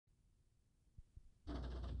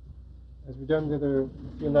as we done the other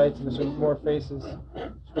few nights, and there's some more faces.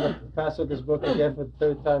 Just going to pass out this book again for the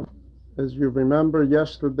third time. As you remember,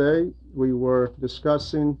 yesterday we were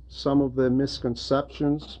discussing some of the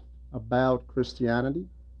misconceptions about Christianity.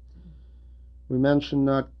 We mentioned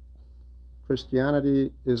that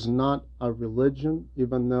Christianity is not a religion,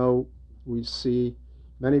 even though we see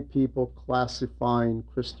many people classifying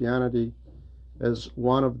Christianity as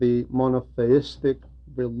one of the monotheistic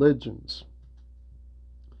religions.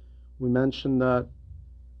 We mentioned that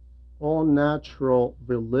all natural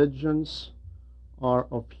religions are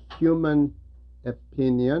of human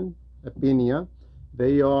opinia.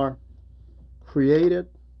 They are created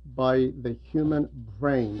by the human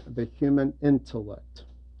brain, the human intellect.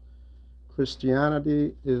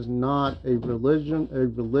 Christianity is not a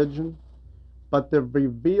religion, but the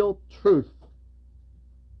revealed truth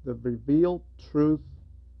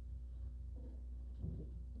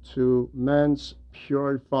to man's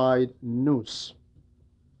purified nous.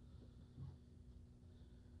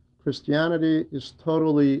 Christianity is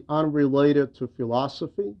totally unrelated to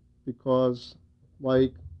philosophy because,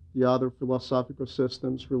 like the other philosophical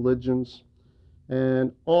systems, religions,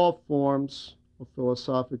 and all forms of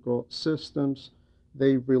philosophical systems,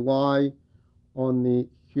 they rely on the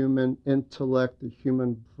human intellect, the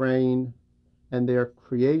human brain, and they are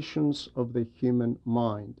creations of the human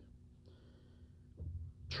mind.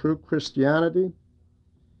 True Christianity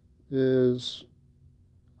is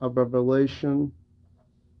a revelation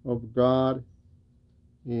of God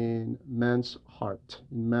in man's heart,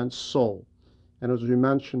 in man's soul. And as we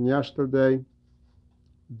mentioned yesterday,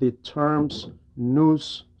 the terms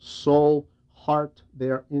nous, soul, heart, they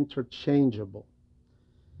are interchangeable.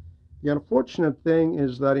 The unfortunate thing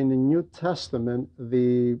is that in the New Testament,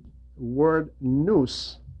 the word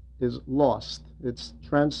nous is lost. It's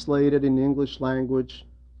translated in the English language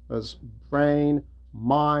as brain,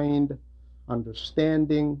 mind,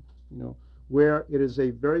 understanding, where it is a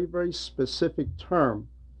very, very specific term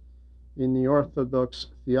in the Orthodox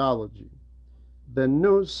theology. The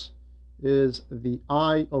nous is the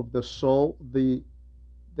eye of the soul, the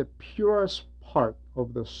purest part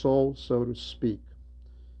of the soul, so to speak.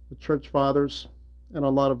 The Church Fathers, and a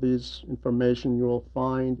lot of these information you will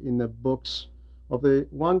find in the books of the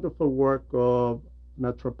wonderful work of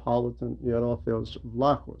Metropolitan Hierotheos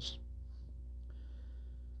Vlachos.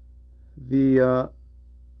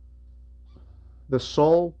 The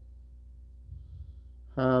soul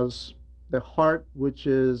has the heart, which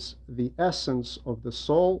is the essence of the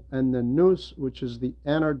soul, and the nous, which is the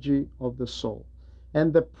energy of the soul.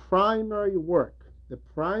 And the primary work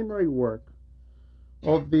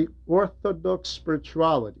of the Orthodox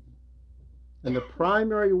spirituality, and the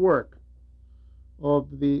primary work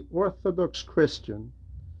of the Orthodox Christian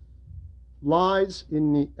lies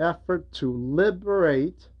in the effort to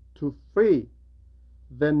liberate, to free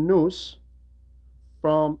the nous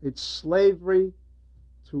from its slavery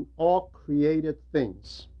to all created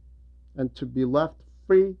things, and to be left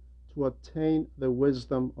free to attain the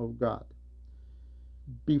wisdom of God.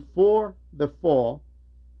 Before the fall,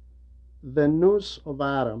 the nous of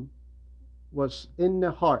Adam was in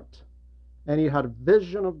the heart, and he had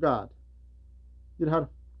vision of God. It had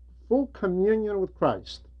full communion with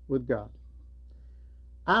Christ, with God.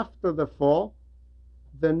 After the fall,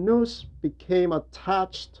 the nous became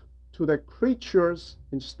attached to the creatures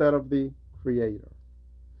instead of the Creator.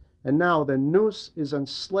 And now the nous is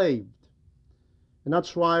enslaved. And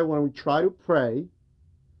that's why when we try to pray,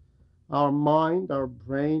 our mind, our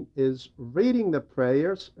brain is reading the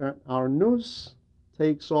prayers, and our nous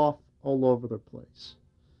takes off all over the place.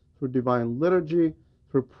 Through divine liturgy,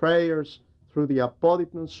 through prayers, through the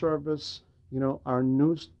apodipnon service, our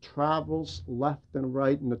nous travels left and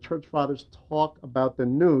right. And the Church Fathers talk about the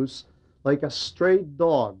nous like a stray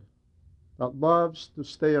dog that loves to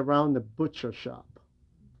stay around the butcher shop.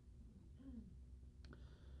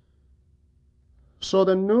 So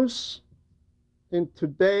the nous in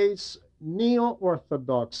today's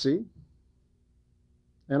neo-orthodoxy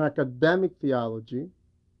and academic theology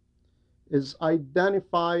is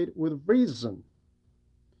identified with reason.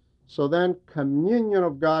 So then communion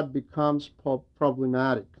of God becomes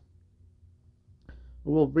problematic.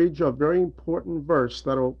 We'll read you a very important verse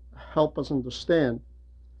that will help us understand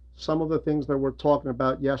some of the things that we're talking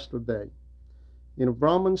about yesterday. In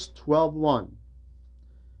Romans 12:1,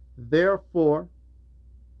 therefore,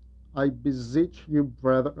 I beseech you,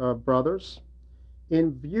 brothers,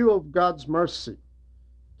 in view of God's mercy,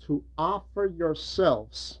 to offer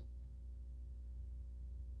yourselves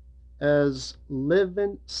as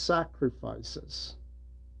living sacrifices,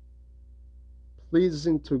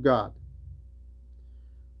 pleasing to God,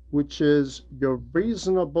 which is your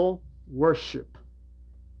reasonable, worship.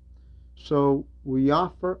 So we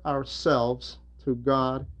offer ourselves to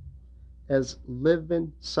God as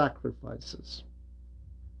living sacrifices.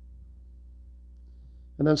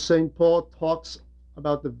 And then St. Paul talks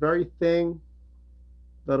about the very thing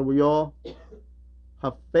that we all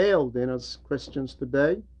have failed in as Christians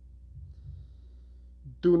today.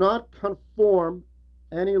 Do not conform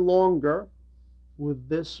any longer with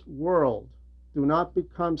this world. Do not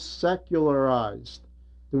become secularized.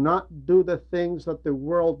 Do not do the things that the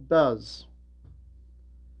world does,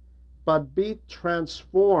 but be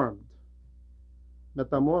transformed.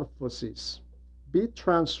 Metamorphosis. Be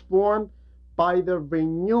transformed by the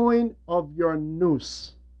renewing of your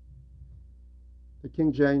nous. The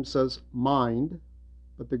King James says mind,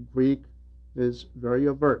 but the Greek is very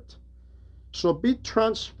overt. So be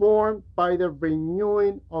transformed by the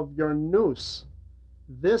renewing of your nous.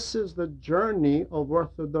 This is the journey of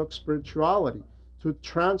Orthodox spirituality, to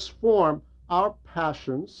transform our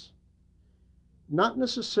passions, not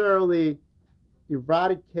necessarily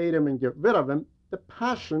eradicate them and get rid of them. The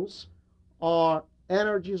passions are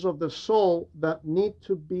energies of the soul that need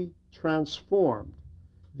to be transformed.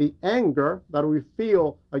 The anger that we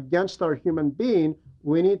feel against our human being,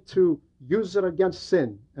 we need to use it against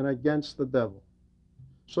sin and against the devil.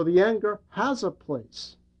 So the anger has a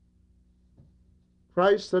place.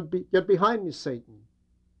 Christ said, "Get behind me, Satan."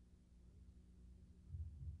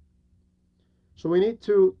 So we need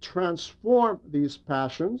to transform these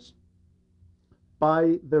passions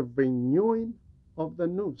by the renewing of the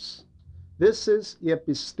nous. This is η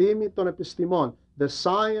επιστήμη των επιστημών, the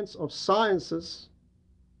science of sciences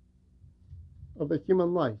of the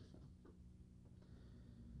human life.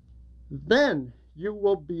 Then you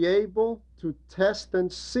will be able to test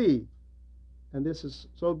and see, and this is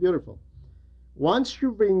so beautiful. Once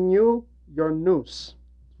you renew your nous,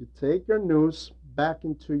 you take your nous back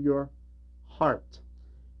into your heart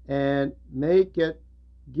and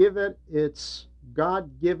give it its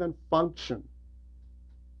God-given function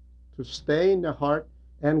to stay in the heart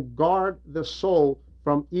and guard the soul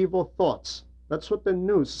from evil thoughts. That's what the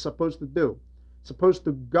nous is supposed to do. It's supposed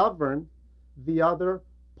to govern the other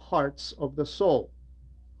parts of the soul.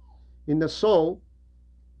 In the soul,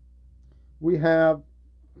 we have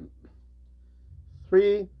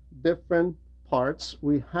three different parts.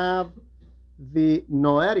 We have the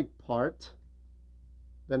noetic part,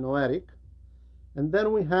 the noetic, and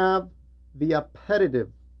then we have the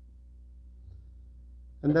appetitive,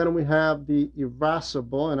 and then we have the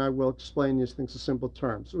irascible, and I will explain these things in simple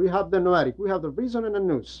terms. We have the noetic, we have the reason and the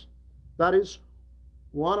nous. That is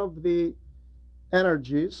one of the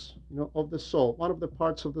energies, of the soul, one of the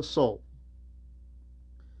parts of the soul.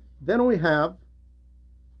 Then we have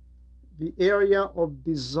the area of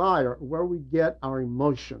desire, where we get our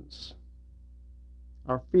emotions,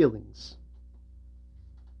 our feelings,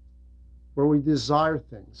 where we desire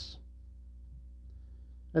things.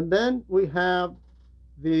 And then we have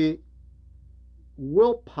the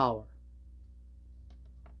willpower,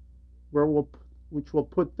 which will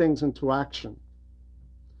put things into action.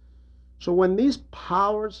 So when these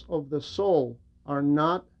powers of the soul are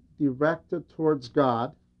not directed towards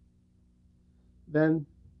God, then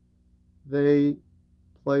they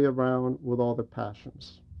play around with all the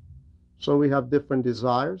passions. So we have different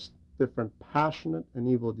desires, different passionate and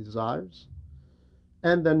evil desires.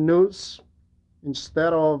 And the nous,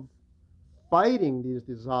 instead of fighting these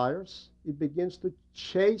desires, it begins to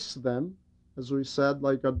chase them, as we said,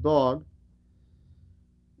 like a dog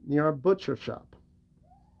near a butcher shop.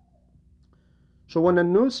 So when the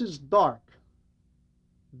nous is dark,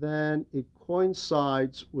 then it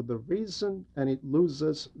coincides with the reason and it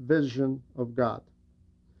loses vision of God.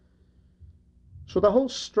 So the whole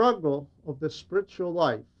struggle of the spiritual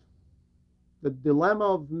life, the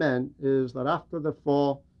dilemma of man is that after the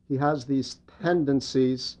fall, he has these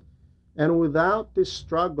tendencies, and without this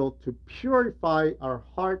struggle to purify our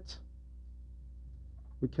heart,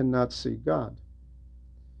 we cannot see God.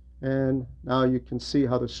 And now you can see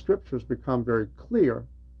how the scriptures become very clear,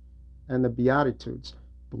 and the Beatitudes.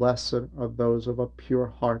 Blessed are those of a pure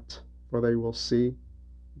heart, for they will see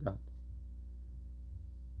God.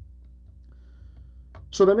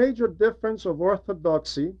 So the major difference of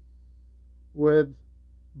orthodoxy with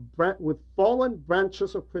fallen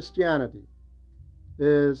branches of Christianity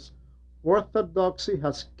is orthodoxy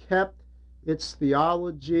has kept its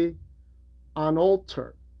theology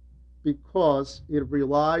unaltered because it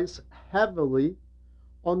relies heavily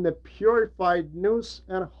on the purified nous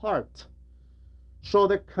and heart. So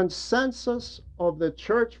the consensus of the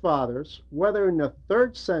church fathers, whether in the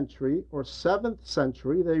 3rd century or 7th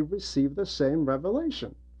century, they received the same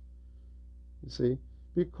revelation. You see,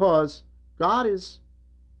 because God is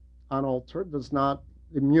unaltered, does not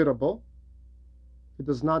immutable. It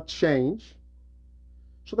does not change.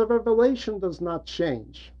 So the revelation does not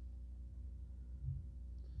change.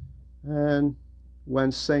 And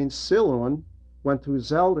when Saint Silouan went to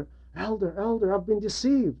his elder, elder, I've been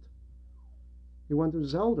deceived. He went to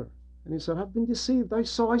his elder and he said, I've been deceived. I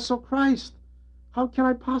saw Christ. How can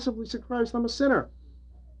I possibly see Christ? I'm a sinner.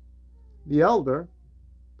 The elder,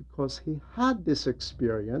 because he had this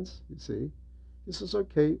experience, you see, he says,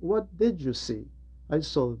 okay, what did you see? I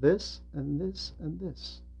saw this and this and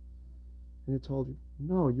this. And he told you,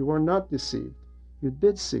 no, you were not deceived. You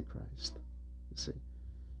did see Christ, you see,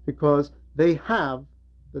 because they have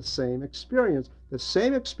the same experience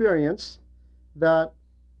that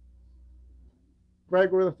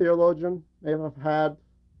Gregory the theologian may have had,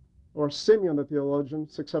 or Simeon the theologian,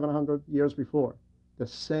 600-700 years before. The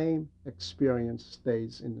same experience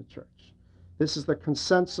stays in the church. This is the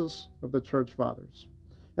consensus of the church fathers.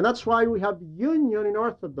 And that's why we have union in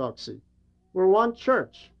orthodoxy. We're one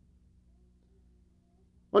church.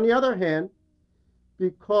 On the other hand,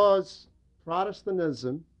 because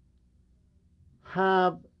Protestantism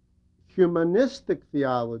have humanistic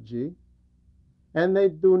theology and they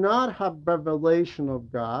do not have revelation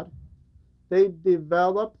of God, they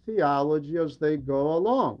develop theology as they go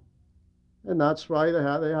along. And that's why they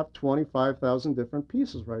have 25,000 different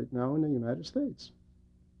pieces right now in the United States.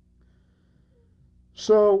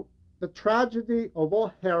 So the tragedy of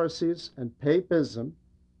all heresies and papism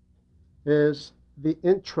is the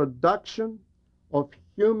introduction of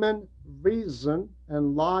human reason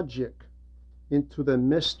and logic into the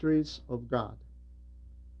mysteries of God.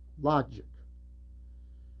 Logic.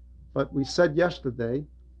 But we said yesterday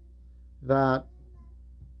that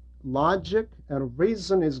logic and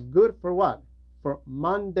reason is good for what? For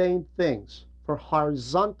mundane things, for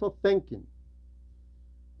horizontal thinking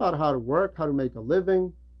about how to work, how to make a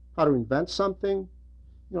living, how to invent something.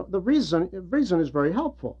 You know, the reason is very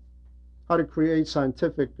helpful. How to create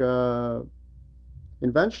scientific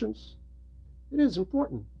inventions. It is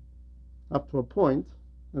important up to a point,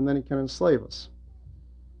 and then it can enslave us.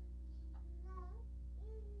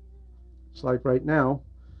 It's like right now,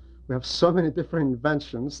 we have so many different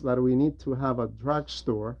inventions that we need to have a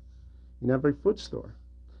drugstore in every food store.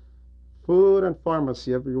 Food and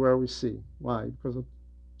pharmacy everywhere we see. Why? Because of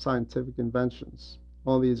scientific inventions.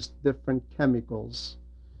 All these different chemicals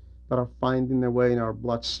that are finding their way in our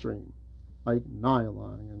bloodstream, like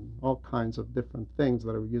nylon and all kinds of different things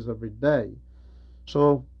that we use every day.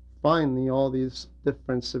 So finally, all these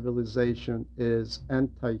different civilization is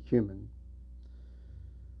anti-human.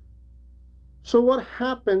 So what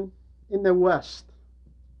happened in the West?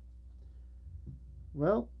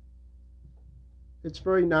 Well, it's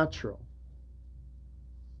very natural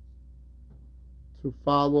to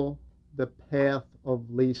follow the path of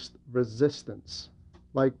least resistance.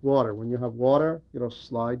 Like water. When you have water, it'll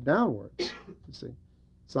slide downwards. You see,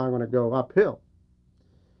 it's not going to go uphill.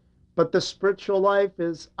 But the spiritual life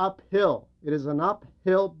is uphill. It is an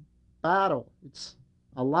uphill battle. It's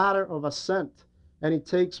a ladder of ascent. And it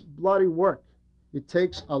takes bloody work. It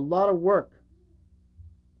takes a lot of work.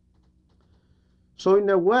 So in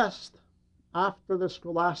the West, after the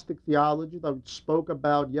scholastic theology that we spoke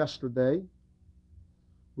about yesterday,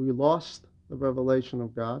 we lost the revelation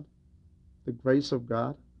of God, the grace of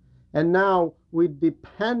God, and now we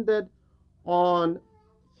depended on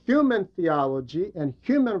human theology and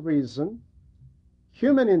human reason,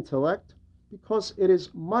 human intellect, because it is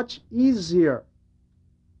much easier.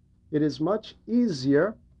 It is much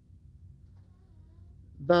easier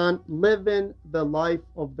than living the life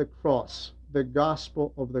of the cross, the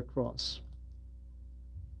gospel of the cross.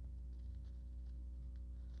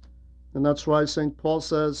 And that's why St. Paul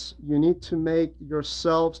says you need to make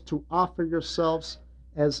yourselves, to offer yourselves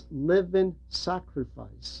as living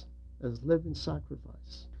sacrifice, as living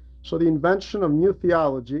sacrifice. So the invention of new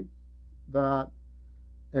theology that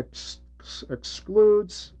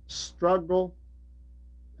excludes struggle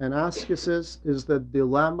and asceticism is the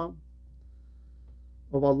dilemma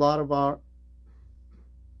of a lot of our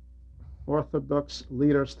Orthodox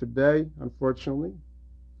leaders today, unfortunately,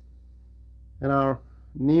 and our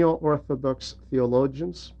neo-Orthodox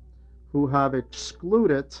theologians who have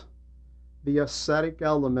excluded the ascetic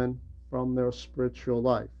element from their spiritual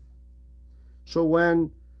life. So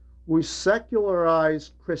when we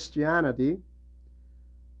secularize Christianity,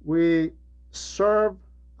 we serve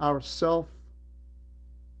our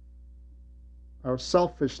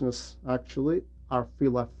selfishness, actually, our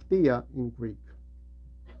philautia in Greek.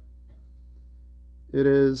 It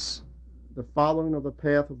is the following of the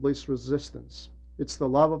path of least resistance. It's the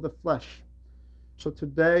love of the flesh. So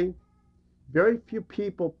today, very few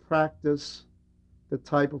people practice the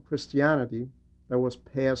type of Christianity that was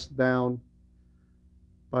passed down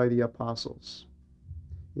by the apostles.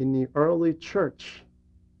 In the early church,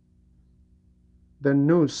 the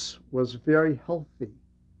Nous was very healthy.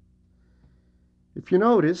 If you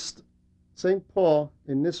noticed, St. Paul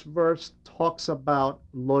in this verse talks about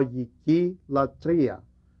logiki latria,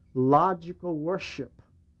 logical worship.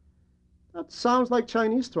 That sounds like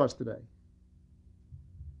Chinese to us today.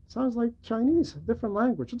 Sounds like Chinese, a different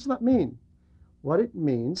language. What does that mean? What it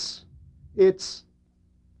means, it's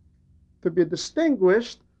to be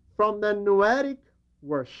distinguished from the noetic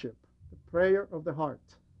worship, the prayer of the heart.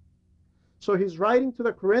 So he's writing to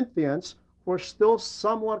the Corinthians who are still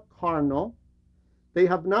somewhat carnal. They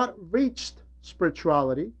have not reached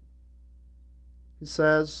spirituality. He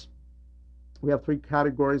says we have three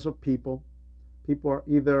categories of people. People are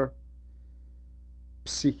either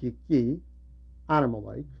psychiki,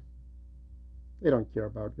 animal-like. They don't care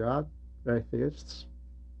about God. They're atheists.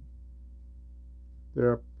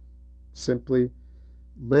 They're simply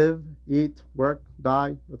live, eat, work,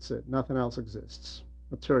 die. That's it. Nothing else exists.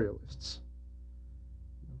 Materialists.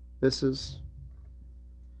 This is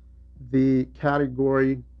the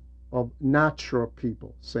category of natural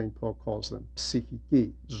people, St. Paul calls them,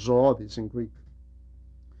 psychiki, zoodis in Greek.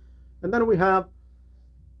 And then we have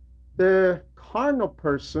the carnal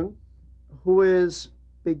person who is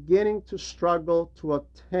beginning to struggle to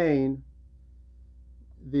attain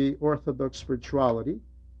the orthodox spirituality,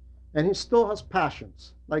 and he still has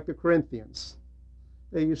passions, like the Corinthians.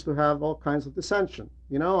 They used to have all kinds of dissension.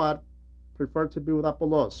 You know, I'd prefer to be with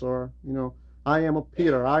Apollos, or, you know, I am a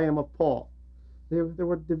Peter, I am a Paul. There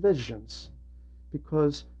were divisions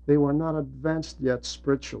because they were not advanced yet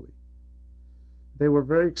spiritually. They were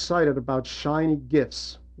very excited about shiny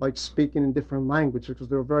gifts, like speaking in different languages, because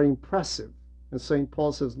they were very impressive. And St.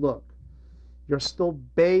 Paul says, look, you're still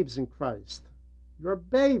babes in Christ. You're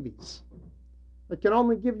babies. I can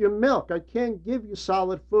only give you milk. I can't give you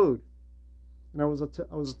solid food. And I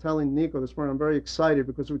was telling Nico this morning, I'm very excited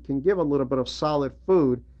because we can give a little bit of solid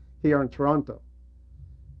food here in Toronto,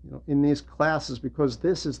 you know, in these classes, because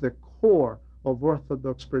this is the core of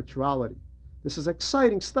Orthodox spirituality. This is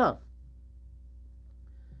exciting stuff.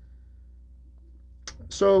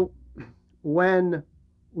 So when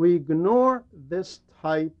we ignore this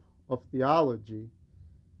type of theology,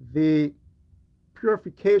 the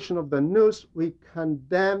purification of the nous, we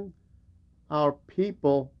condemn our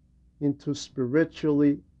people into spiritual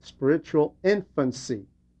infancy.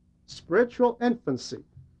 Spiritual infancy.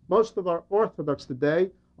 Most of our Orthodox today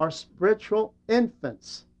are spiritual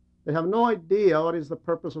infants. They have no idea what is the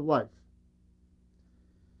purpose of life.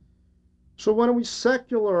 So when we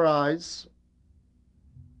secularize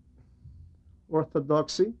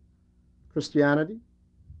Orthodoxy, Christianity,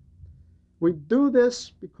 we do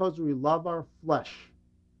this because we love our flesh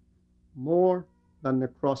more than the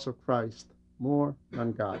cross of Christ, more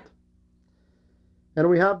than God. And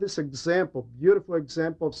we have this example, beautiful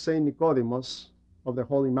example of Saint Nicodemus of the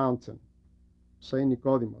Holy Mountain. Saint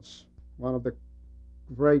Nicodemus, one of the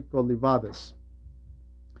great Godlivades.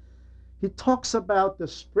 He talks about the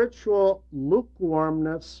spiritual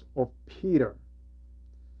lukewarmness of Peter.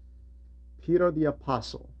 Peter the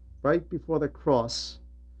Apostle. Right before the cross,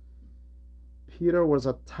 Peter was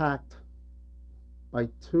attacked by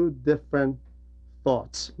two different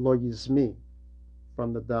thoughts, logismi,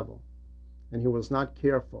 from the devil. And he was not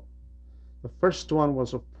careful. The first one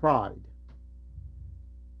was of pride.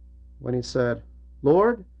 When he said,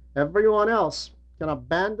 Lord, everyone else can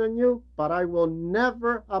abandon you, but I will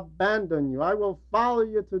never abandon you. I will follow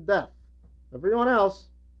you to death. Everyone else,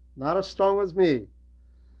 not as strong as me.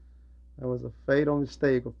 That was a fatal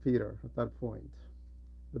mistake of Peter at that point.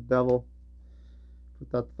 The devil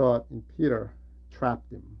put that thought in Peter,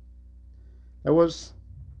 trapped him. That was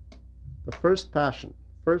the first passion,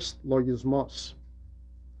 first logismos.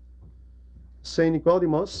 Saint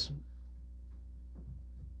Nicodemus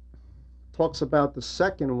talks about the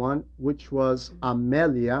second one, which was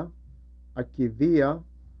amelia, akivia,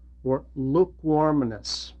 or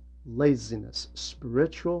lukewarmness, laziness,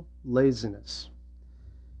 spiritual laziness.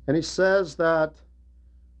 And he says that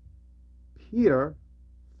Peter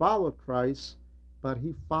followed Christ, but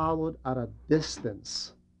he followed at a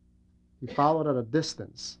distance. He followed at a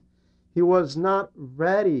distance. He was not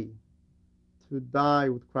ready to die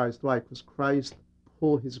with Christ. Why? Because Christ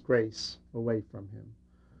pulled his grace away from him.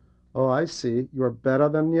 Oh, I see. You're better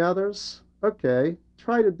than the others? Okay.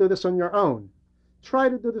 Try to do this on your own. Try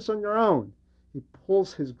to do this on your own. He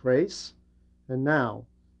pulls his grace, and now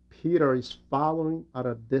Peter is following at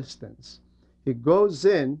a distance. He goes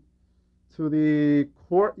in to the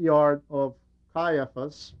courtyard of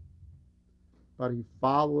Caiaphas, but he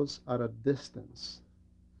follows at a distance.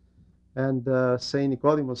 And St.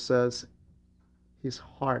 Nicodemus says his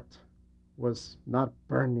heart was not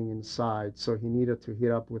burning inside, so he needed to heat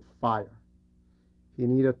up with fire. He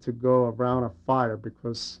needed to go around a fire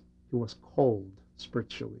because he was cold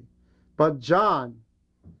spiritually. But John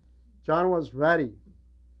was ready.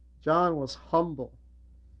 John was humble.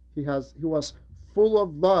 He was full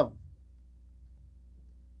of love.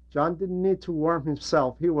 John didn't need to warm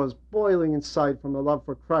himself. He was boiling inside from the love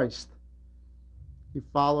for Christ. He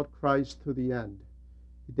followed Christ to the end.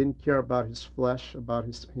 He didn't care about his flesh, about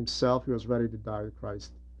himself. He was ready to die with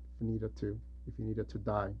Christ if he needed to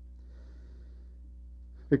die.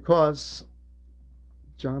 Because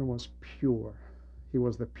John was pure. He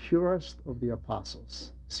was the purest of the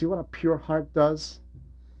apostles. See what a pure heart does?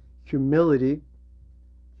 Humility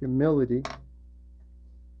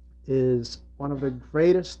is one of the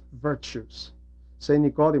greatest virtues. St.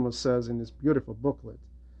 Nicodemus says in this beautiful booklet,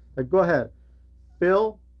 that go ahead,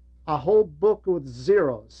 fill a whole book with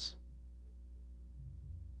zeros.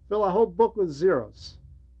 Fill a whole book with zeros.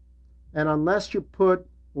 And unless you put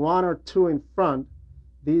one or two in front,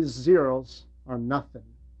 these zeros are nothing.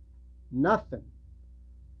 Nothing.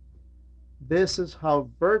 This is how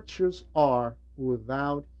virtues are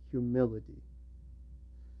without humility.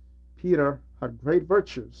 Peter had great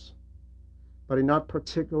virtues, but in that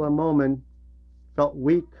particular moment felt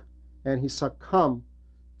weak, and he succumbed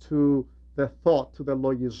to the thought, to the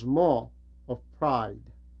logismo of pride.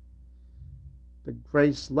 The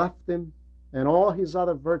grace left him, and all his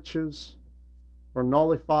other virtues were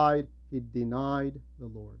nullified. He denied the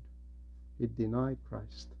Lord. He denied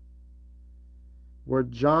Christ. Where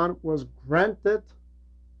John was granted,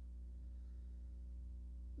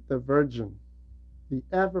 the virgin, the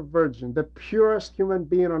ever virgin, the purest human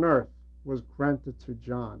being on earth, was granted to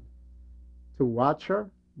John. To watch her?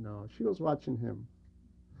 No, she was watching him.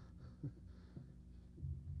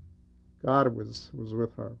 God was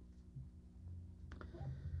with her.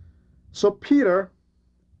 So Peter,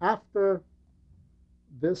 after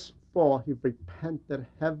this fall, he repented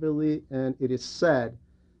heavily, and it is said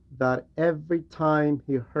that every time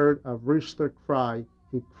he heard a rooster cry,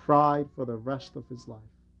 he cried for the rest of his life.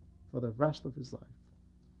 For the rest of his life.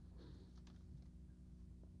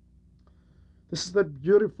 This is the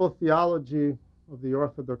beautiful theology of the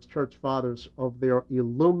Orthodox Church Fathers, of their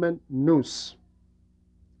illumined Nous.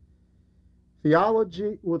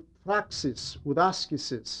 Theology with praxis, with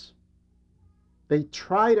ascesis. They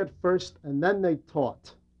tried at first and then they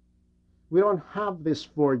taught. We don't have this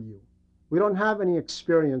for you. We don't have any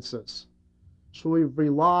experiences. So we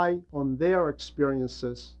rely on their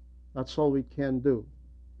experiences. That's all we can do.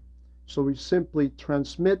 So we simply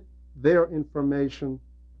transmit their information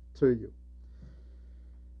to you.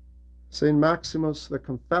 St. Maximus the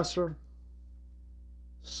Confessor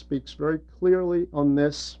speaks very clearly on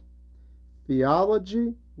this.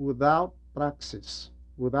 Theology without praxis,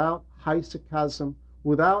 without hesychasm,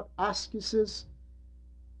 without ascesis,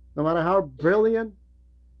 no matter how brilliant,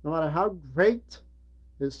 no matter how great,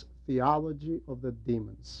 is theology of the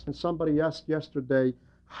demons. And somebody asked yesterday,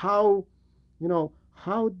 how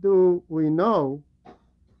do we know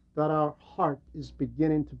that our heart is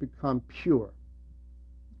beginning to become pure?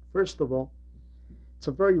 First of all, it's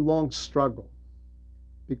a very long struggle,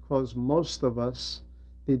 because most of us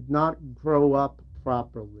did not grow up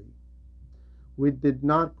properly. We did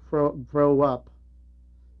not grow up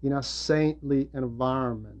in a saintly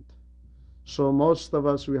environment. So most of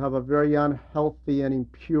us, we have a very unhealthy and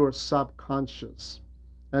impure subconscious.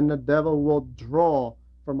 And the devil will draw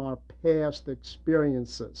from our past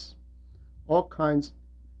experiences all kinds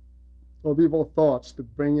of evil thoughts to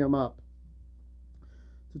bring him up,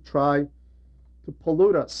 to try to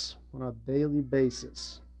pollute us on a daily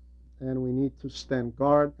basis. And we need to stand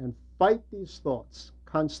guard and fight these thoughts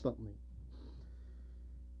constantly.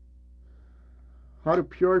 How to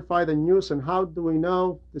purify the Nous, and how do we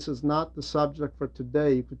know? This is not the subject for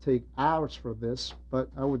today. You could take hours for this, but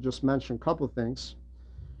I would just mention a couple of things.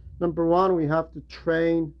 Number one, we have to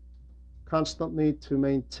train constantly to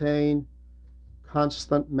maintain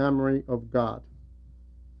constant memory of God.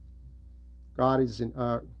 God is in,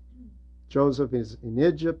 Joseph is in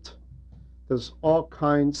Egypt. There's all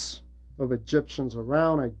kinds of Egyptians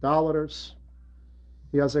around, idolaters.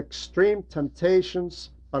 He has extreme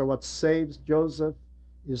temptations, but what saves Joseph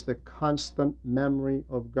is the constant memory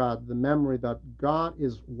of God, the memory that God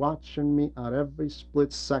is watching me at every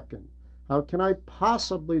split second. How can I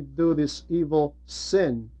possibly do this evil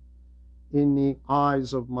sin in the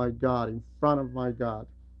eyes of my God, in front of my God?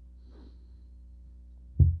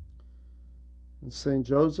 And St.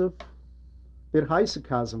 Joseph did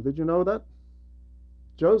hesychasm. Did you know that?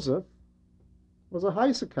 Joseph was a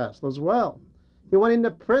hesychast as well. He went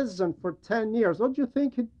into prison for 10 years. What do you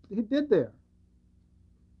think he did there?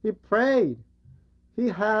 He prayed. He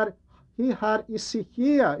had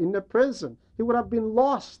issachia in the prison. He would have been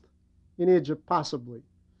lost in Egypt possibly.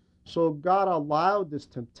 So God allowed this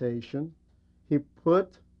temptation. He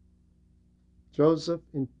put Joseph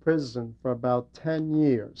in prison for about 10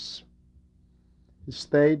 years. He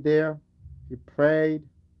stayed there. He prayed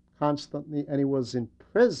constantly, and he was in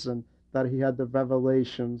prison that he had the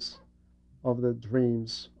revelations of the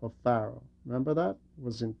dreams of Pharaoh. Remember that? It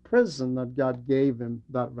was in prison that God gave him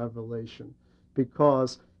that revelation,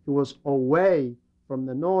 because he was away from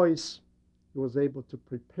the noise. He was able to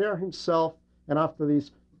prepare himself, and after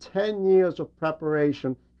these 10 years of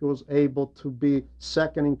preparation, he was able to be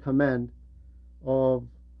second in command of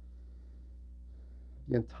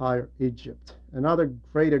the entire Egypt. Another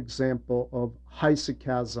great example of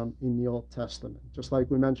hesychasm in the Old Testament. Just like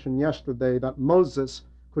we mentioned yesterday, that Moses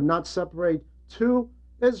could not separate two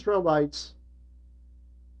Israelites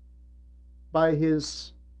by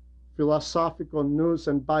his philosophical nous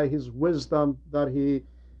and by his wisdom that he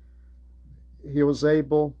was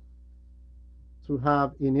able to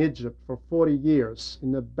have in Egypt for 40 years,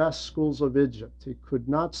 in the best schools of Egypt. He could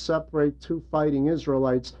not separate two fighting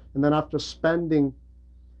Israelites, and then after spending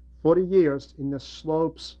 40 years in the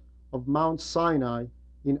slopes of Mount Sinai,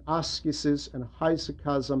 in ascesis and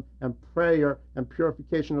hesychasm and prayer and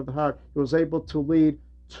purification of the heart, he was able to lead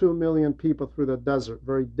 2 million people through the desert.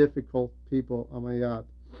 Very difficult people, Amayad.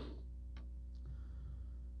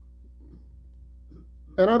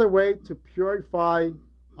 Another way to purify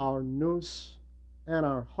our nous and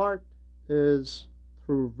our heart is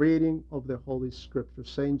through reading of the Holy Scripture.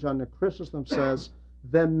 St. John the Chrysostom says,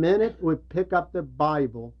 the minute we pick up the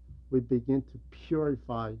Bible, we begin to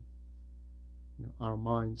purify our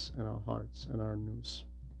minds and our hearts and our nous.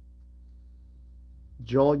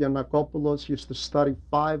 Joel Yannakopoulos used to study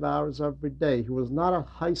 5 hours every day. He was not a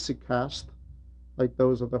hesychast like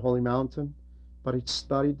those of the Holy Mountain, but he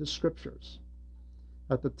studied the Scriptures.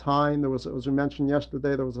 At the time, as we mentioned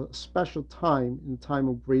yesterday, there was a special time in the time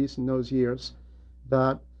of Greece in those years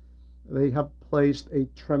that they have placed a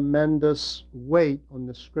tremendous weight on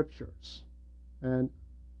the Scriptures, and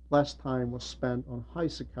less time was spent on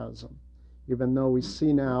hesychasm, even though we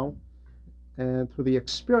see now, and through the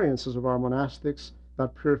experiences of our monastics,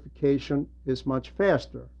 that purification is much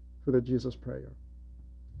faster through the Jesus prayer.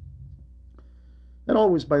 And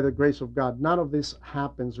always by the grace of God. None of this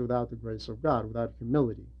happens without the grace of God, without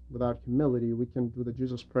humility. Without humility, we can do the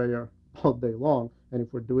Jesus prayer all day long, and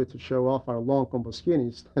if we do it to show off our long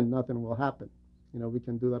comboskinis, then nothing will happen. We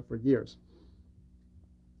can do that for years.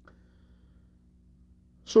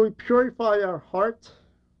 So we purify our heart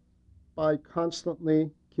by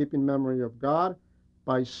constantly keeping memory of God,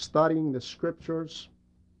 by studying the Scriptures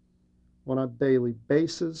on a daily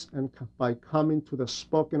basis, and by coming to the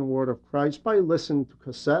spoken word of Christ, by listening to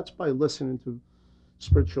cassettes, by listening to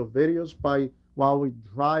spiritual videos, while we're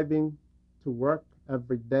driving to work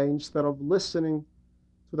every day, instead of listening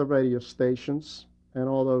to the radio stations and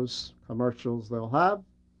all those commercials they'll have,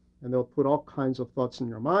 and they'll put all kinds of thoughts in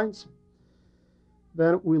your minds.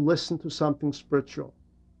 Then we listen to something spiritual.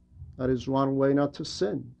 That is one way not to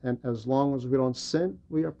sin. And as long as we don't sin,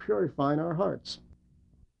 we are purifying our hearts.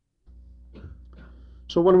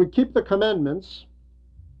 So when we keep the commandments,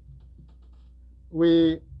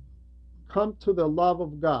 we come to the love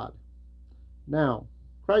of God. Now,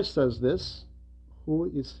 Christ says this,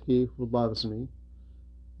 who is he who loves me?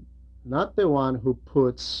 Not the one who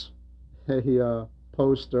puts a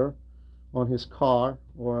poster on his car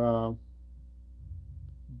or a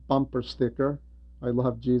bumper sticker, I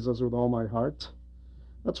love Jesus with all my heart.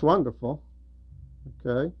 That's wonderful,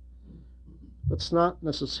 okay? That's not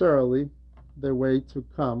necessarily the way to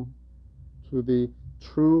come to the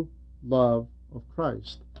true love of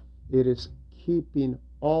Christ. It is keeping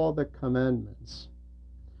all the commandments.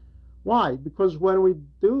 Why? Because when we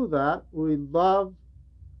do that,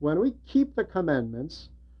 when we keep the commandments,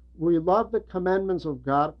 we love the commandments of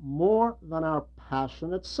God more than our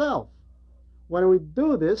passion itself. When we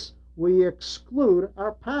do this, we exclude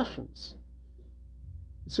our passions.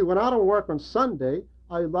 You see, when I don't work on Sunday,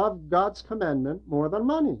 I love God's commandment more than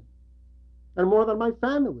money and more than my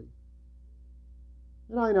family.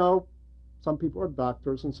 And I know some people are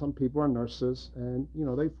doctors and some people are nurses, and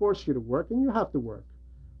they force you to work, and you have to work.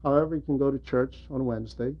 However, you can go to church on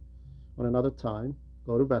Wednesday, on another time,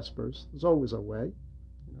 go to Vespers. There's always a way.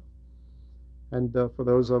 And for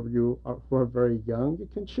those of you who are very young, you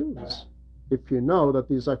can choose. If you know that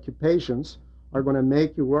these occupations are going to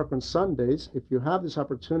make you work on Sundays, if you have this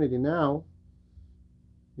opportunity now,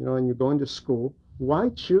 and you're going to school, why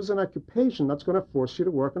choose an occupation that's going to force you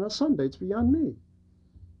to work on a Sunday? It's beyond me.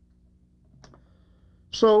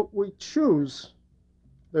 So we choose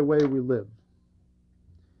the way we live.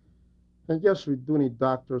 And yes, we do need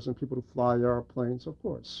doctors and people to fly airplanes, of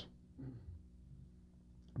course.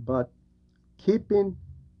 But keeping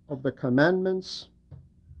of the commandments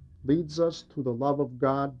leads us to the love of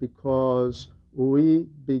God, because we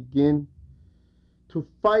begin to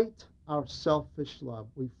fight our selfish love.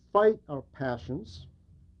 We fight our passions.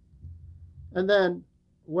 And then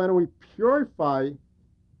when we purify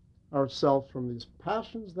ourselves from these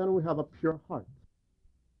passions, then we have a pure heart.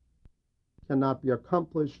 Cannot be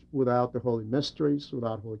accomplished without the holy mysteries,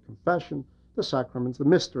 without holy confession, the sacraments, the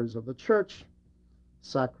mysteries of the church.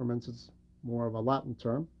 Sacraments is more of a Latin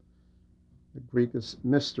term. The Greek is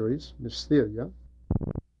mysteries, mysteria.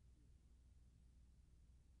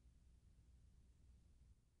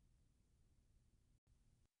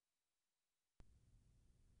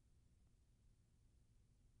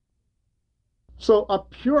 So a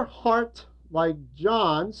pure heart like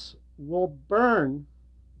John's will burn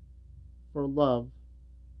for love,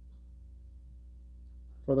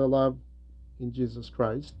 for the love in Jesus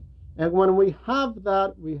Christ. And when we have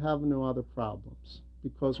that, we have no other problems,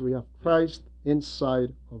 because we have Christ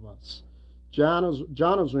inside of us. John,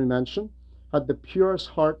 as we mentioned, had the purest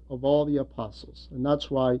heart of all the apostles, and that's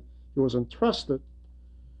why he was entrusted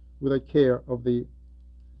with the care of the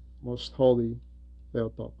most holy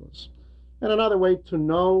Theotokos. And another way to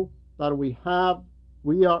know that we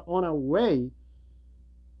are on our way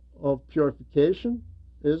of purification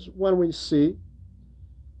is when we see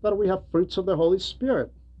that we have fruits of the Holy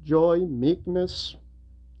Spirit: joy, meekness,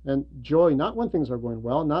 and joy not when things are going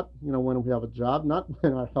well, not when we have a job, not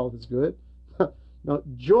when our health is good. No,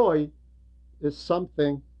 joy is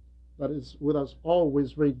something that is with us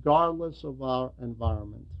always, regardless of our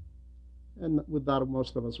environment. And with that,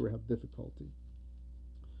 most of us, we have difficulty.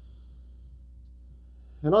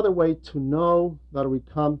 Another way to know that we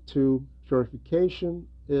come to purification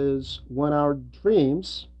is when our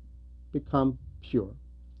dreams become pure.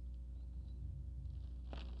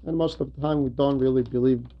 And most of the time we don't really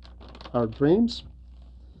believe our dreams.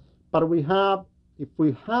 But if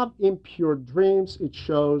we have impure dreams, it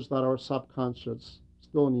shows that our subconscious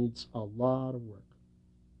still needs a lot of work.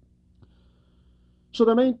 So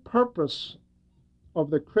the main purpose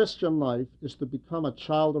of the Christian life is to become a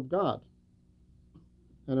child of God.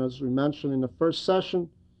 And as we mentioned in the first session,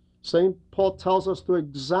 St. Paul tells us to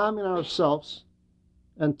examine ourselves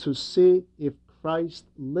and to see if Christ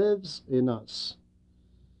lives in us.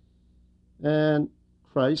 And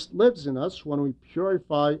Christ lives in us when we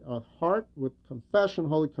purify our heart with confession,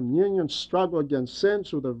 Holy Communion, struggle against sin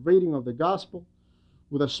through the reading of the Gospel,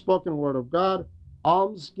 with a spoken word of God,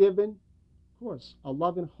 almsgiving. Of course, a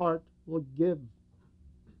loving heart will give.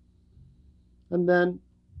 And then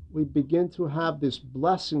we begin to have this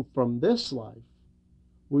blessing from this life.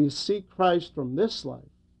 We see Christ from this life.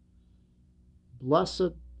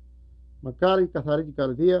 Blessed, Makari Kathariki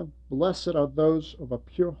Kardia, blessed are those of a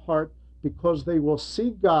pure heart, because they will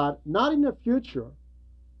see God, not in the future,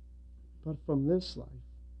 but from this life.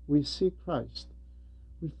 We see Christ.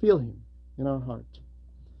 We feel him in our heart.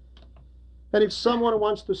 And if someone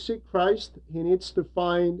wants to see Christ, he needs to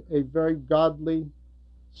find a very godly,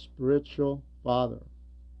 spiritual father.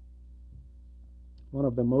 One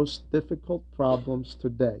of the most difficult problems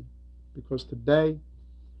today, because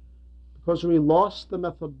we lost the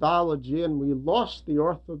methodology and we lost the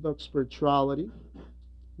orthodox spirituality.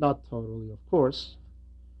 Not totally, of course.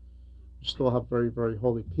 We still have very, very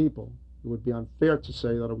holy people. It would be unfair to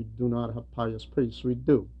say that we do not have pious priests. We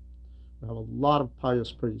do. We have a lot of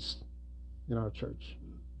pious priests in our church.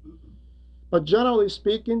 But generally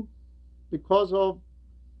speaking, because of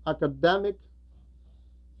academic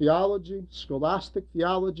theology, scholastic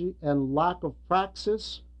theology, and lack of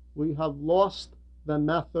praxis, we have lost the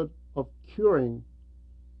method of curing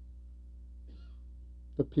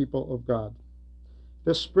the people of God.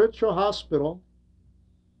 The spiritual hospital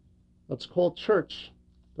that's called church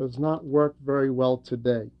does not work very well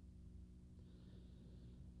today,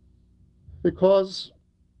 because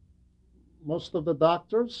most of the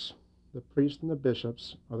doctors, the priests and the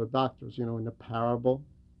bishops, are the doctors. In the parable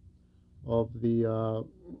of the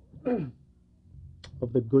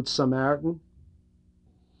Good Samaritan,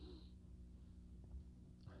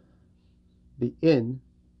 the inn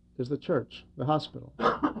is the church, the hospital.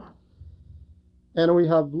 And we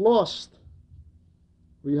have lost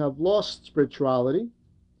spirituality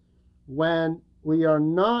when we are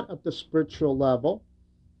not at the spiritual level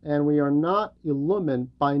and we are not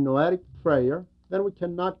illumined by noetic prayer, then we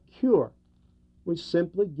cannot cure. We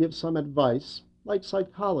simply give some advice like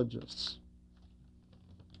psychologists.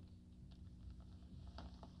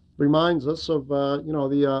 Reminds us of,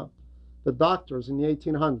 the doctors in the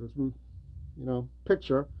 1800s.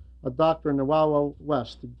 Picture a doctor in the Wild Wild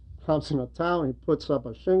West. He comes in a town, he puts up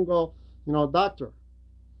a shingle, doctor.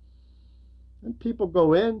 And people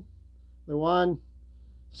go in. The one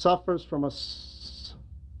suffers from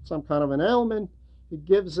some kind of an ailment. He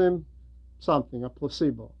gives him something, a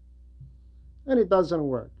placebo. And it doesn't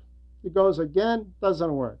work. He goes again,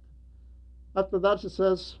 doesn't work. After that, he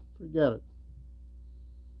says, forget it.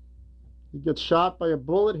 He gets shot by a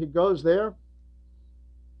bullet. He goes there,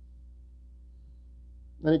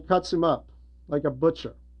 and he cuts him up like a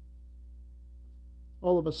butcher.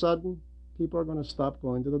 All of a sudden, people are going to stop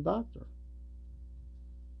going to the doctor.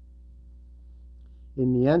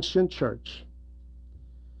 In the ancient church,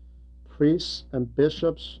 priests and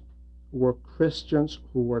bishops were Christians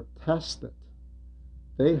who were tested.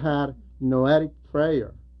 They had noetic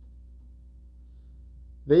prayer.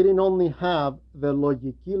 They didn't only have the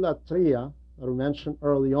logiki latria that we mentioned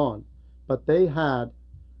early on, but they had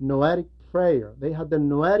noetic prayer. They had the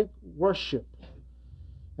noetic worship.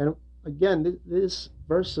 And again, these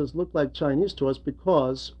verses look like Chinese to us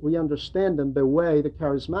because we understand them the way the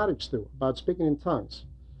charismatics do, about speaking in tongues.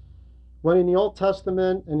 When in the Old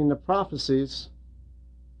Testament and in the prophecies,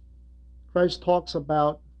 Christ talks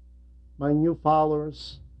about my new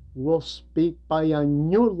followers will speak by a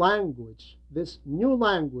new language. This new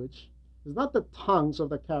language is not the tongues of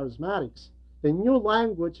the charismatics. The new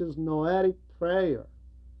language is noetic prayer.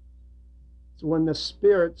 It's when the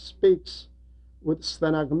Spirit speaks with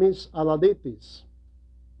stenagmis aladitis.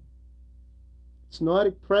 It's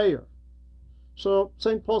noetic prayer. So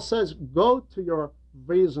St. Paul says, go to your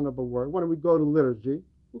reasonable word. When we go to liturgy,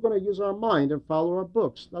 we're going to use our mind and follow our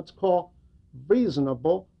books. That's called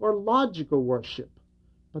reasonable or logical worship.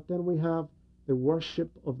 But then we have the worship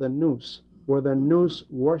of the Nous, where the Nous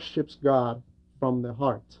worships God from the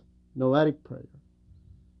heart. Noetic prayer.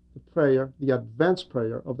 The prayer, the advanced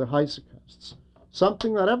prayer of the hesychasts.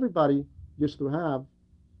 Something that everybody used to have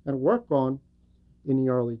and work on in the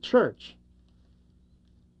early church.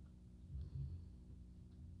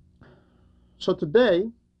 So today,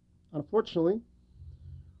 unfortunately,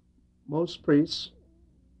 most priests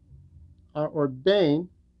are ordained,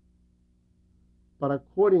 but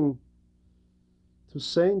according to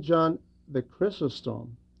St. John the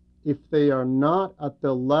Chrysostom, if they are not at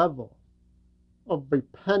the level of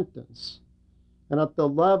repentance and at the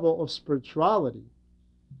level of spirituality,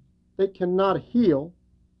 they cannot heal.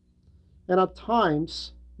 And at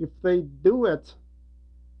times, if they do it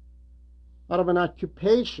out of an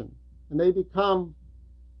occupation and they become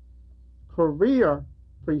career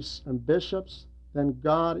priests and bishops, then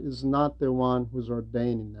God is not the one who's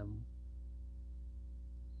ordaining them.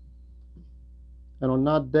 And on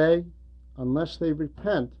that day, unless they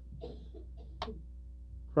repent,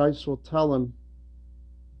 Christ will tell them,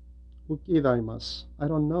 Ukidaimas, I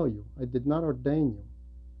don't know you. I did not ordain you.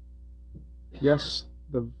 Yes,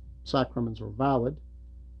 the sacraments are valid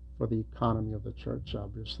for the economy of the church,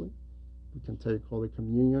 obviously. We can take Holy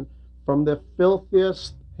Communion from the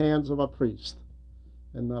filthiest hands of a priest.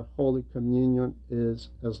 And that Holy Communion is,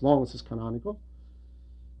 as long as it's canonical,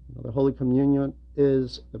 the Holy Communion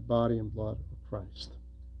is the body and blood of Christ.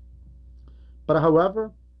 But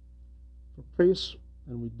however, for priests,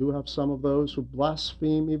 and we do have some of those who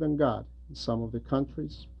blaspheme even God in some of the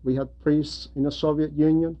countries. We had priests in the Soviet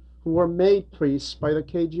Union who were made priests by the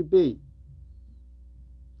KGB.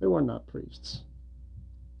 They were not priests.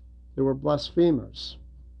 They were blasphemers.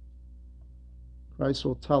 Christ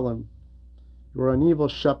will tell them, you are an evil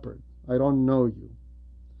shepherd. I don't know you.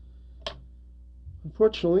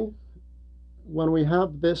 Unfortunately, when we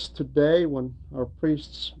have this today, when our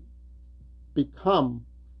priests become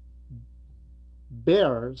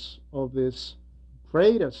bearers of this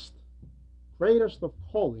greatest of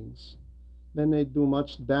callings, then they do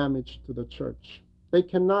much damage to the church. They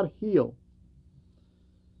cannot heal.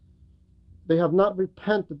 They have not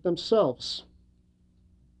repented themselves.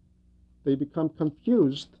 They become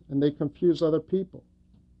confused, and they confuse other people.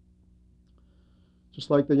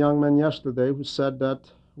 Just like the young man yesterday who said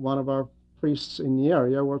that one of our priests in the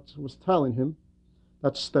area was telling him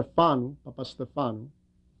that Stefano, Papa Stefano,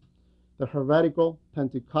 the heretical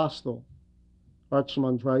Pentecostal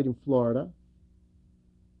archimandrite in Florida,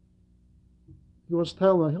 he was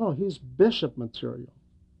telling me, oh, he's bishop material.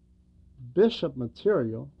 Bishop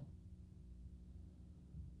material?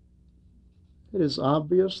 It is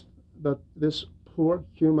obvious that this poor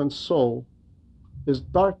human soul is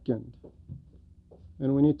darkened.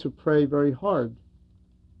 And we need to pray very hard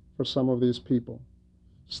for some of these people.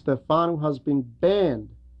 Stephanou has been banned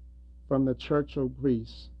from the Church of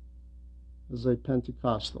Greece as a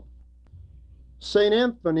Pentecostal. St.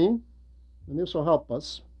 Anthony, and this will help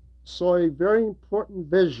us, saw a very important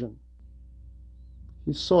vision.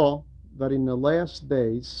 He saw that in the last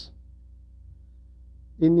days,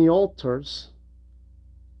 in the altars,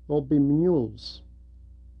 there will be mules.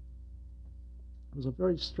 It was a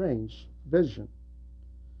very strange vision.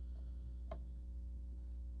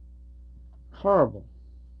 Horrible.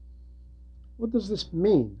 What does this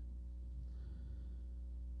mean?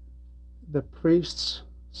 The priests,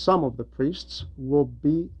 some of the priests, will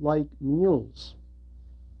be like mules.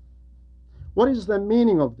 What is the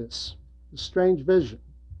meaning of this strange vision?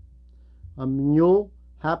 A mule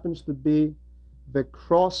happens to be the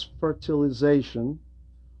cross-fertilization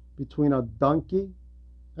between a donkey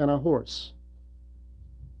and a horse.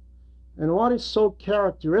 And what is so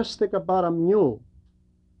characteristic about a mule?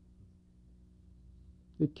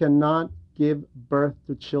 It cannot give birth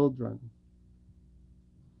to children.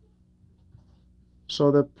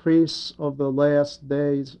 So the priests of the last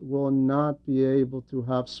days will not be able to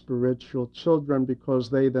have spiritual children because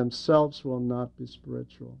they themselves will not be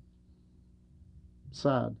spiritual.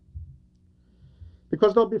 Sad.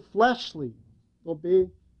 Because they'll be fleshly. They'll be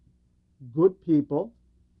good people,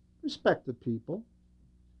 respected people,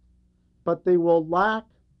 but they will lack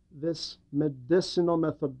this medicinal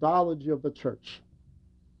methodology of the church.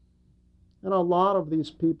 And a lot of these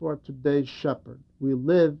people are today's shepherd. We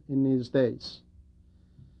live in these days.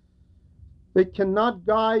 They cannot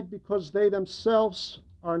guide because they themselves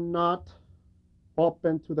are not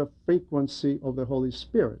open to the frequency of the Holy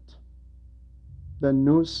Spirit. The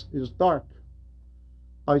Nous is dark.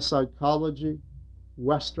 By psychology,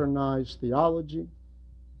 westernized theology,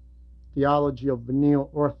 theology of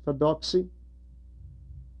neo-orthodoxy,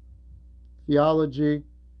 theology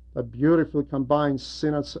that beautifully combines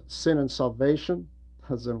sin and salvation.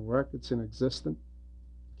 Doesn't work, it's inexistent.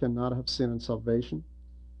 Cannot have sin and salvation.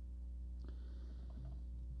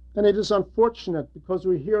 And it is unfortunate because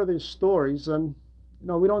we hear these stories and,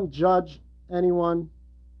 we don't judge anyone.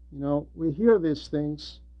 We hear these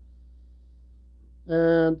things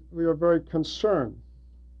and we are very concerned.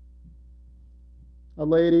 A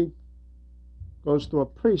lady goes to a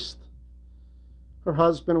priest. Her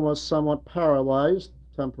husband was somewhat paralyzed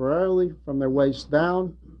temporarily from the waist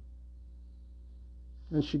down.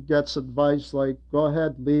 And she gets advice like, go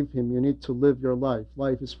ahead, leave him. You need to live your life.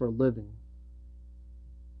 Life is for living.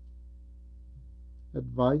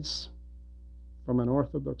 Advice from an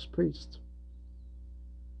Orthodox priest.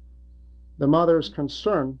 The mother is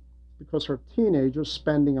concerned because her teenager is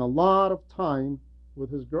spending a lot of time with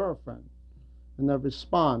his girlfriend. And their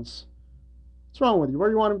response, what's wrong with you? What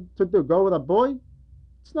do you want him to do? Go with a boy?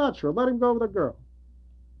 It's natural. Let him go with a girl.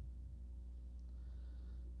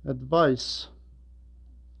 Advice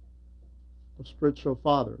of spiritual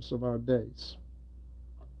fathers of our days.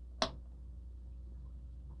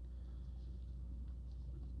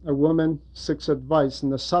 A woman seeks advice in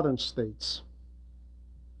the southern states.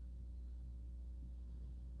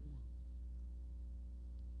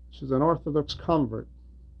 She's an Orthodox convert.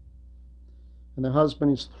 And the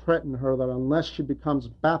husband is threatening her that unless she becomes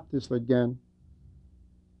Baptist again,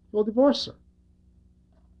 he'll divorce her.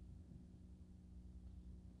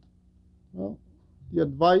 Well, the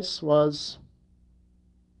advice was,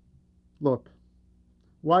 look,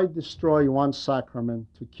 why destroy one sacrament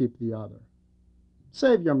to keep the other?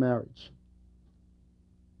 Save your marriage.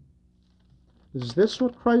 Is this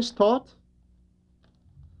what Christ taught?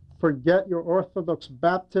 Forget your Orthodox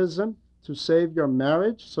baptism to save your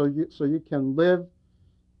marriage so you can live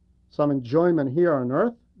some enjoyment here on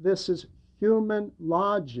earth? This is human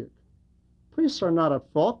logic. Priests are not at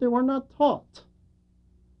fault. They were not taught.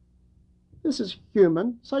 This is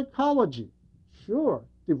human psychology. Sure,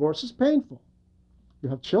 divorce is painful. You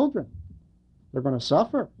have children. They're going to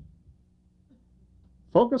suffer.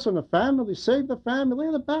 Focus on the family, save the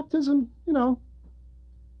family. The baptism,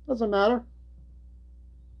 doesn't matter.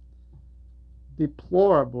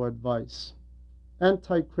 Deplorable advice.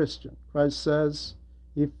 Anti-Christian. Christ says,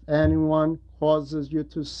 if anyone causes you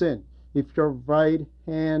to sin, if your right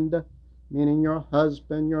hand, meaning your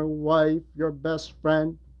husband, your wife, your best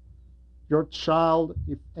friend, your child,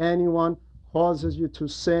 if anyone causes you to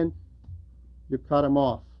sin, you cut him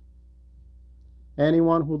off.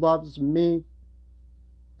 Anyone who loves me,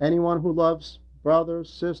 anyone who loves brother,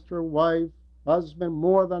 sister, wife, husband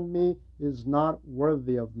more than me is not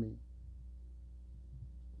worthy of me.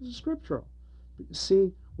 This is scriptural. But you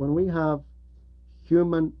see, when we have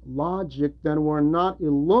human logic, then we're not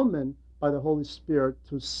illumined by the Holy Spirit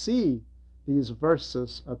to see these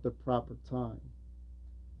verses at the proper time.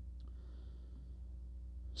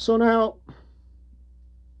 So now,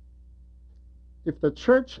 if the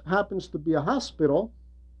church happens to be a hospital,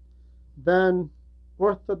 then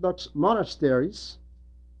Orthodox monasteries,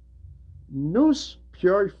 Nous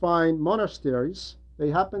purifying monasteries, they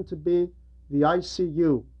happen to be the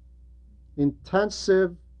ICU,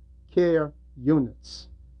 intensive care units.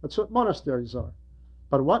 That's what monasteries are.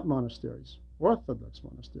 But what monasteries? Orthodox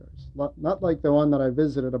monasteries. Not like the one that I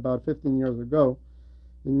visited about 15 years ago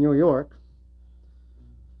in New York.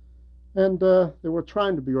 And they were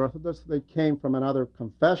trying to be Orthodox. They came from another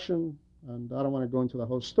confession, and I don't want to go into the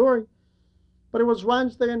whole story. But it was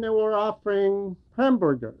Wednesday, and they were offering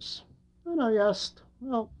hamburgers. And I asked,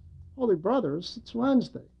 well, Holy Brothers, it's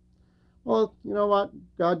Wednesday. Well, you know what?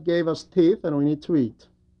 God gave us teeth, and we need to eat.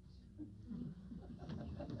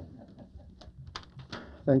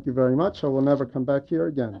 Thank you very much. I will never come back here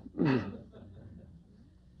again.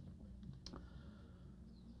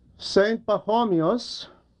 Saint Pachomius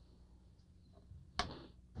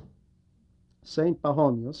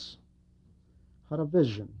had a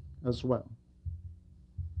vision as well.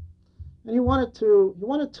 And he wanted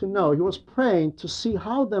to know, he was praying to see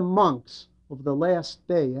how the monks of the last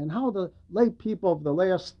day and how the lay people of the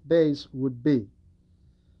last days would be.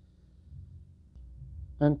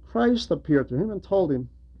 And Christ appeared to him and told him,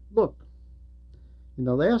 look, in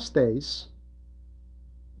the last days,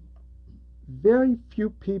 very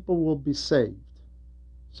few people will be saved.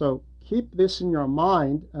 So keep this in your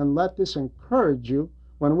mind and let this encourage you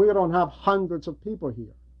when we don't have hundreds of people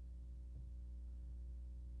here.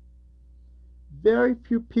 Very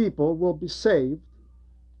few people will be saved,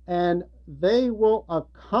 and they will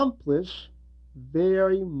accomplish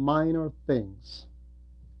very minor things.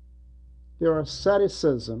 Their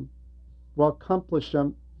asceticism will accomplish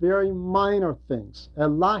them very minor things.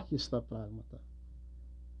 Elahista pragmata.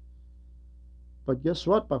 But guess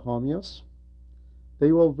what, Pachomius?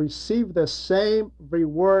 They will receive the same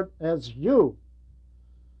reward as you.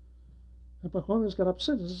 And Pachomius got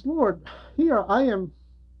upset. He says, Lord, here I am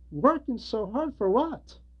working so hard for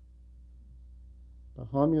what?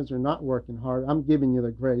 Pachomius, you're not working hard. I'm giving you the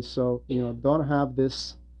grace, so don't have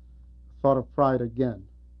this thought of pride again.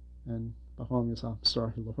 And Pachomius, I'm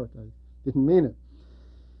sorry, Lord, I didn't mean it.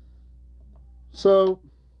 So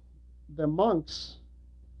the monks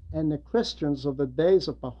and the Christians of the days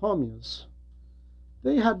of Pachomius,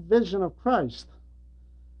 they had vision of Christ,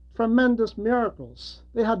 tremendous miracles.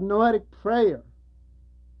 They had noetic prayer.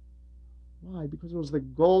 Why? Because it was the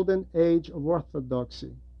golden age of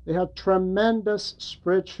orthodoxy. They had tremendous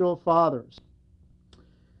spiritual fathers.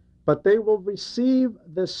 But they will receive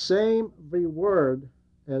the same reward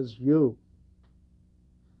as you.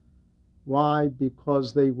 Why?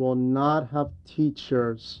 Because they will not have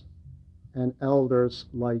teachers and elders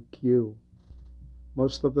like you.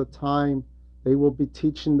 Most of the time, they will be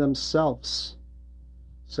teaching themselves.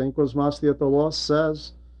 St. Cosmas the Athalos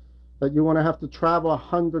says that you want to have to travel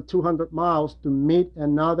 100, 200 miles to meet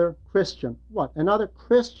another Christian. What? Another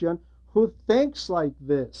Christian who thinks like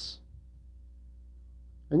this.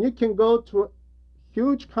 And you can go to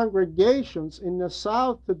huge congregations in the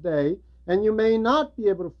South today, and you may not be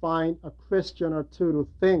able to find a Christian or two to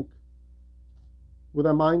think with a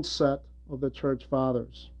mindset of the Church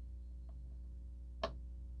Fathers.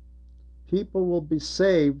 People will be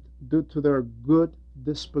saved due to their good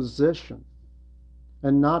disposition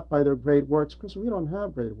and not by their great works, because we don't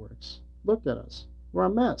have great works. Look at us. We're a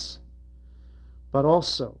mess. But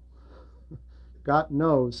also, God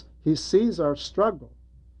knows, He sees our struggle.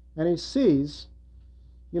 And He sees,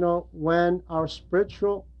 when our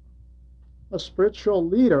spiritual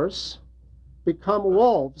leaders become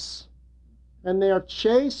wolves and they are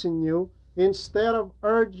chasing you instead of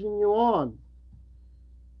urging you on.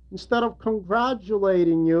 Instead of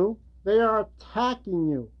congratulating you, they are attacking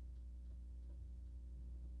you.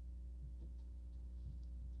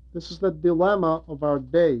 This is the dilemma of our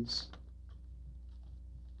days.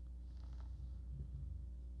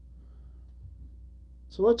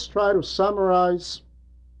 So let's try to summarize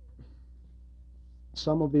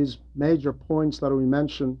some of these major points that we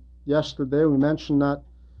mentioned yesterday. We mentioned that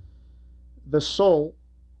the soul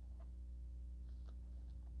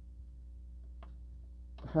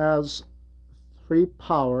has three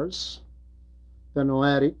powers: the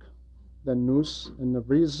noetic, the nous, and the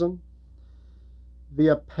reason, the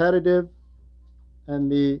appetitive, and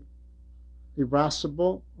the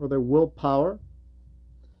irascible, or the willpower.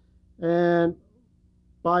 And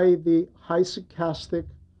by the hesychastic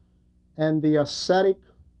and the ascetic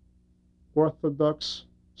orthodox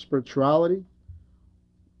spirituality,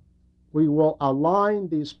 we will align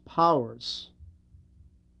these powers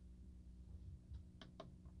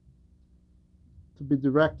to be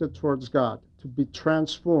directed towards God, to be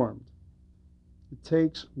transformed. It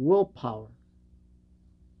takes willpower.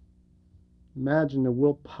 Imagine the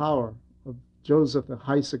willpower of Joseph the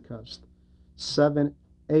Hesychast, 7,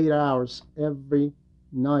 8 hours every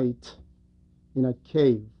night in a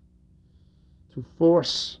cave to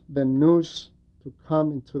force the nous to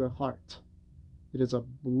come into the heart. It is a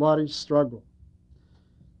bloody struggle.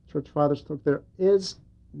 Church fathers took there's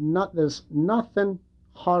nothing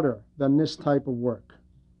harder than this type of work.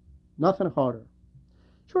 Nothing harder.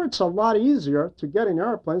 Sure, it's a lot easier to get in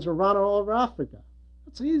airplanes around all over Africa.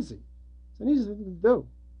 That's easy. It's an easy thing to do.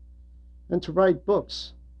 And to write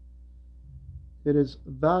books. It is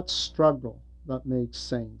that struggle that makes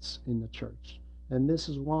saints in the church. And this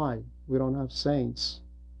is why we don't have saints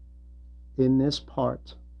in this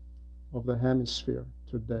part of the hemisphere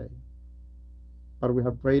today. But we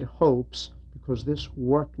have great hopes because this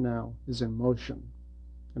work now is in motion.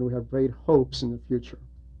 And we have great hopes in the future.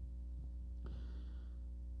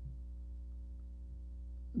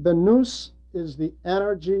 The nous is the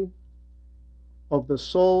energy of the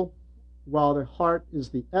soul, while the heart is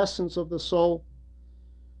the essence of the soul.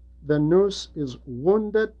 The nous is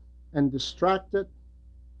wounded and distracted,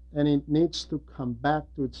 and it needs to come back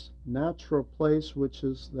to its natural place, which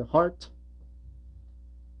is the heart.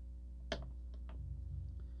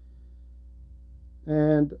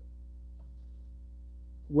 And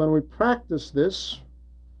when we practice this,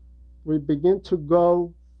 we begin to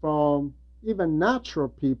go from even natural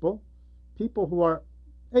people, people who are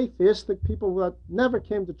atheistic, people that never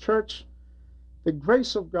came to church. The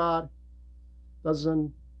grace of God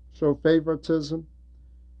doesn't show favoritism.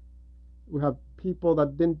 We have people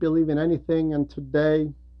that didn't believe in anything, and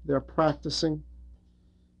today they're practicing.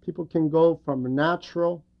 People can go from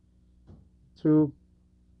natural to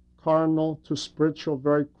carnal to spiritual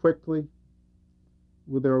very quickly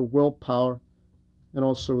with their willpower and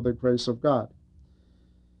also with the grace of God.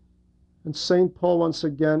 And St. Paul once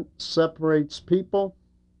again separates people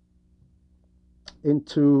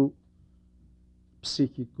into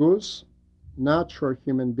psychikos, natural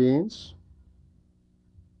human beings,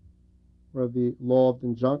 where the law of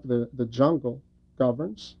the jungle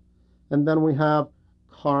governs. And then we have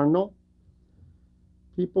carnal,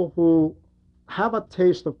 people who have a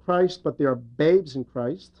taste of Christ, but they are babes in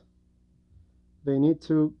Christ. They need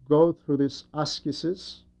to go through this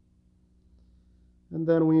ascesis. And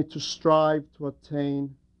then we need to strive to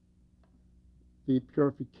attain the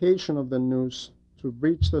purification of the nous, to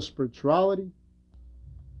reach the spirituality.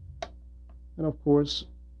 And of course,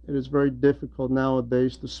 it is very difficult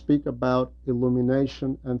nowadays to speak about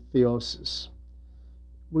illumination and theosis.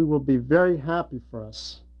 We will be very happy for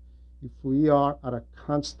us if we are at a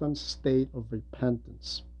constant state of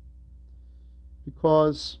repentance.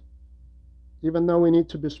 Because even though we need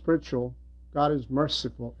to be spiritual, God is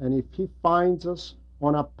merciful. And if He finds us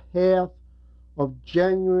on a path of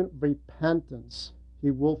genuine repentance,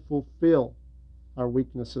 He will fulfill our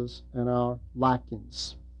weaknesses and our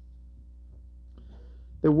lackings.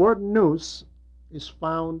 The word nous is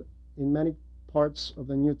found in many parts of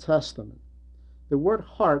the New Testament. The word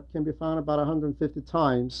heart can be found about 150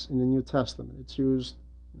 times in the New Testament. It's used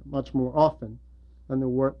much more often than the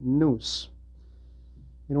word nous.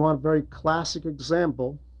 You know, one very classic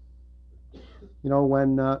example,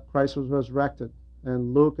 when Christ was resurrected,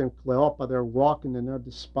 and Luke and Cleopa, they're walking and they're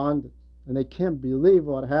despondent, and they can't believe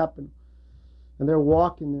what happened. And they're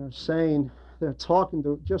walking, they're talking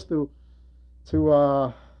to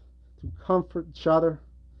comfort each other.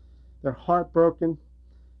 They're heartbroken,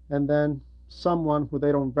 and then someone who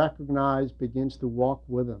they don't recognize begins to walk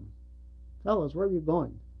with them. Fellas, where are you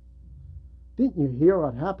going? Didn't you hear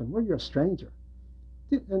what happened? Well, you're a stranger.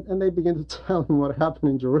 And they begin to tell him what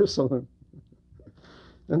happened in Jerusalem.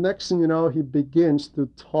 The next thing you know, he begins to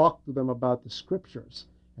talk to them about the scriptures,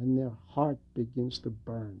 and their heart begins to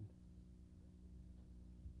burn.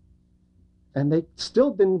 And they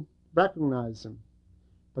still didn't recognize him.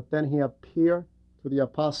 But then he appeared to the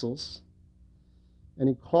apostles, and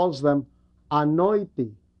he calls them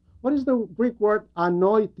anoiti. What is the Greek word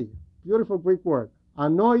anoiti? Beautiful Greek word.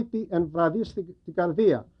 Anoiti and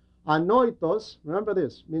vradistikardía. Anoitos, remember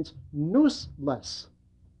this, means nous-less.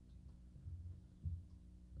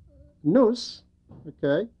 Nous,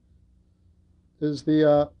 okay, is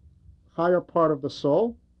the higher part of the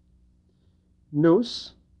soul.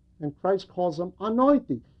 Nous, and Christ calls them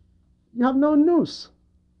anoiti. You have no nous.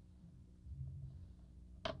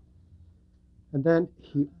 And then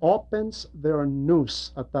he opens their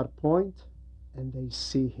nous at that point, and they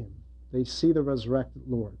see him. They see the resurrected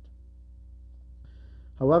Lord.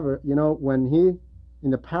 However, when he,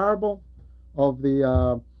 in the parable of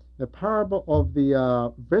the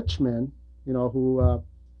rich man, who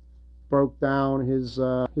broke down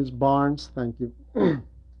his barns. Thank you.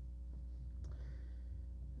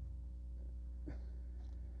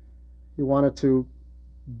 He wanted to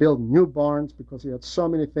build new barns because he had so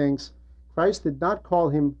many things. Christ did not call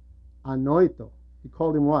him anoito. He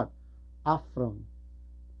called him what? Aphron.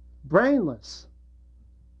 Brainless.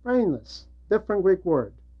 Brainless. Different Greek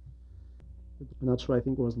word. And that's why I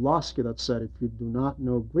think it was Lasky that said, if you do not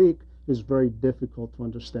know Greek, it's very difficult to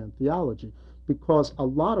understand theology, because a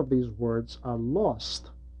lot of these words are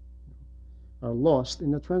lost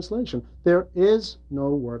in the translation. There is no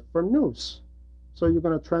word for nous. So you're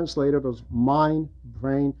going to translate it as mind,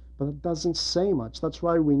 brain, but it doesn't say much. That's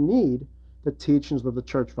why we need the teachings of the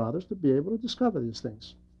Church Fathers to be able to discover these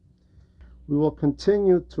things. We will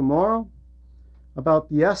continue tomorrow about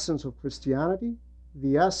the essence of Christianity,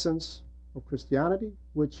 which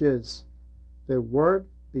is the Word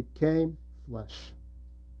became flesh.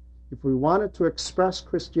 If we wanted to express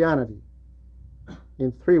Christianity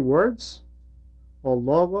in 3 words, o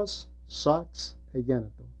logos sarx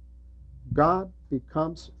egeneto. God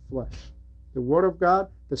becomes flesh. The Word of God,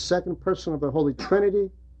 the second person of the Holy Trinity,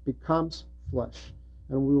 becomes flesh.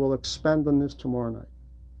 And we will expand on this tomorrow night.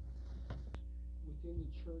 Within the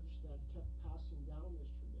church that kept passing down this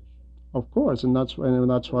tradition. Of course, and that's why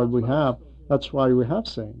we have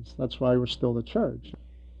saints. That's why we're still the church.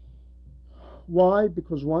 Why?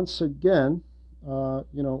 Because once again,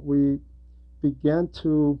 we began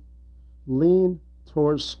to lean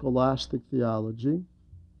towards scholastic theology.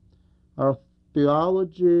 Our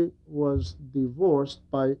theology was divorced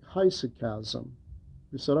by hesychasm.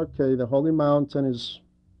 We said, okay, the Holy Mountain is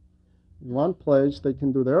in one place, they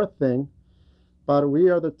can do their thing, but we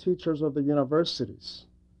are the teachers of the universities.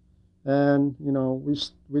 And,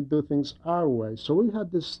 we do things our way. So we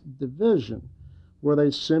had this division where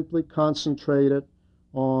they simply concentrated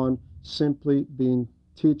on simply being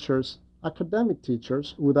teachers, academic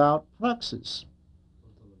teachers, without praxis.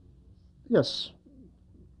 Yes,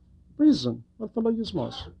 reason,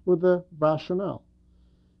 orthologismos, with the rationale.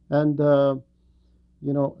 And, I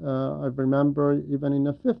remember even in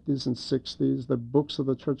the 50s and 60s, the books of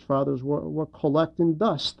the Church Fathers were collecting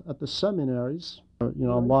dust at the seminaries. A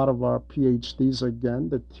lot of our PhDs, again,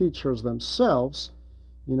 the teachers themselves,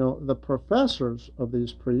 the professors of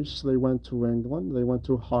these priests, they went to England, they went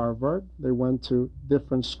to Harvard, they went to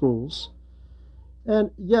different schools.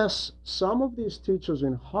 And yes, some of these teachers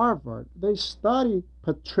in Harvard, they study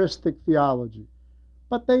patristic theology,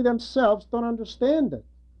 but they themselves don't understand it.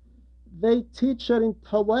 They teach it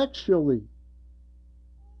intellectually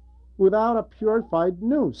without a purified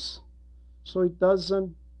nous. So it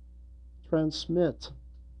doesn't transmit,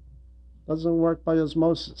 doesn't work by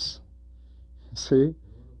osmosis. See?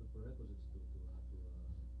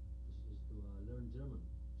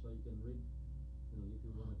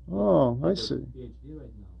 Oh, I see.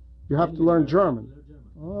 You have to learn German.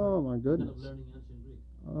 Oh, my goodness.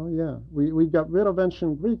 Oh, yeah. We got rid of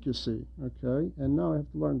ancient Greek, you see, okay? And now we have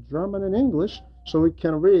to learn German and English so we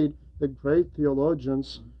can read the great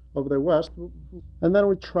theologians of the West. And then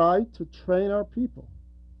we try to train our people.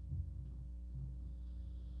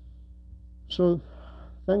 So,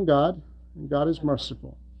 thank God, and God is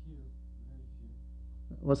merciful.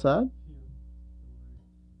 What's that?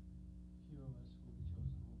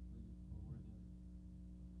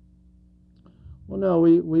 Well, no,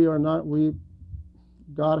 we are not.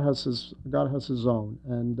 God has his own,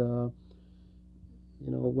 and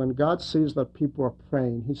when God sees that people are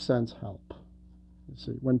praying, He sends help. You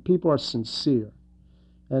see, when people are sincere,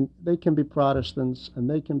 and they can be Protestants, and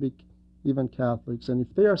they can be even Catholics, and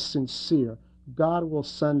if they are sincere, God will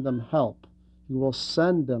send them help. He will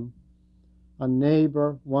send them a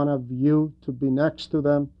neighbor, one of you, to be next to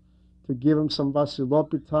them, to give them some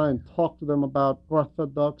Vasilopita and talk to them about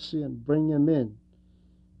orthodoxy and bring them in.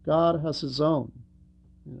 God has His own.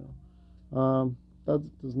 That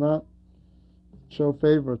does not show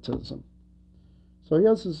favoritism. So He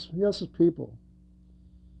has his people.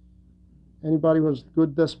 Anybody who has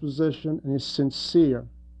good disposition and is sincere,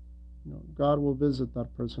 God will visit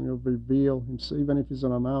that person. He'll reveal Himself, even if he's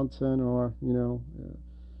on a mountain or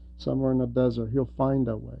somewhere in the desert. He'll find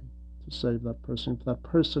a way to save that person if that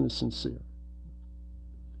person is sincere.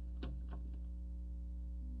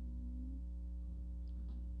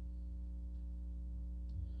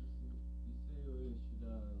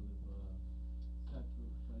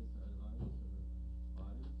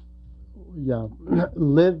 yeah,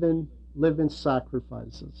 living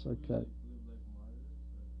sacrifices. Okay,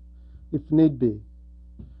 if need be.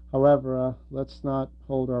 However, let's not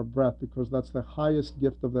hold our breath, because that's the highest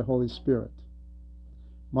gift of the Holy Spirit.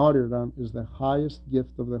 Martyrdom is the highest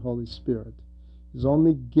gift of the Holy Spirit. It's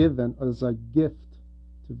only given as a gift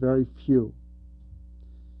to very few.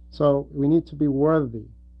 So we need to be worthy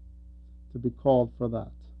to be called for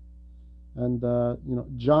that. And,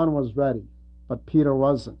 John was ready, but Peter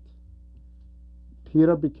wasn't.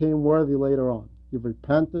 Peter became worthy later on. He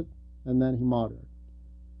repented, and then he martyred.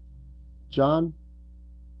 John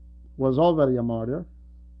was already a martyr,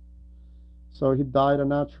 so he died a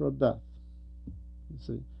natural death. You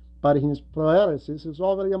see, but in his paralysis, he was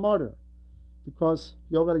already a martyr, because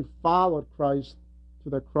he already followed Christ to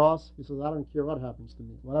the cross. He says, I don't care what happens to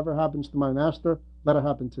me. Whatever happens to my master, let it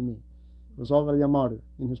happen to me. He was already a martyr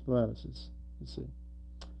in his paralysis, you see.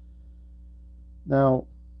 Now,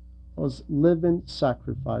 was living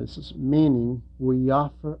sacrifices, meaning we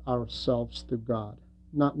offer ourselves to God,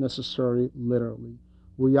 not necessarily literally.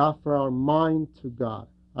 We offer our mind to God,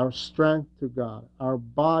 our strength to God, our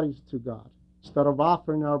bodies to God. Instead of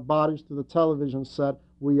offering our bodies to the television set,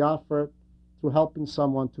 we offer it to helping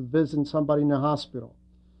someone, to visiting somebody in a hospital.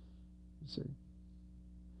 You see.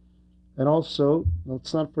 And also,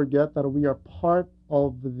 let's not forget that we are part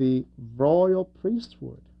of the royal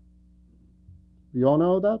priesthood. We all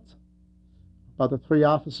know that? About the 3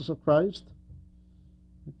 offices of Christ?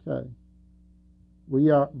 Okay.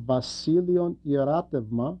 We are Vasilion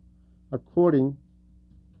Ieratevma, according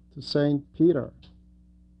to St. Peter.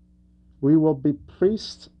 We will be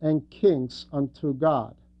priests and kings unto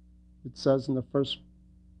God. It says in the first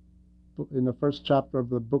chapter of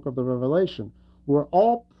the book of the Revelation. We're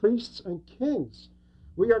all priests and kings.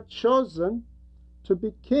 We are chosen to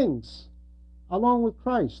be kings along with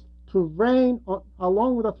Christ, to reign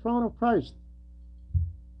along with the throne of Christ.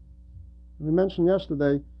 We mentioned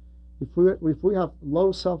yesterday, if we have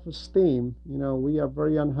low self-esteem, we are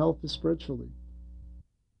very unhealthy spiritually.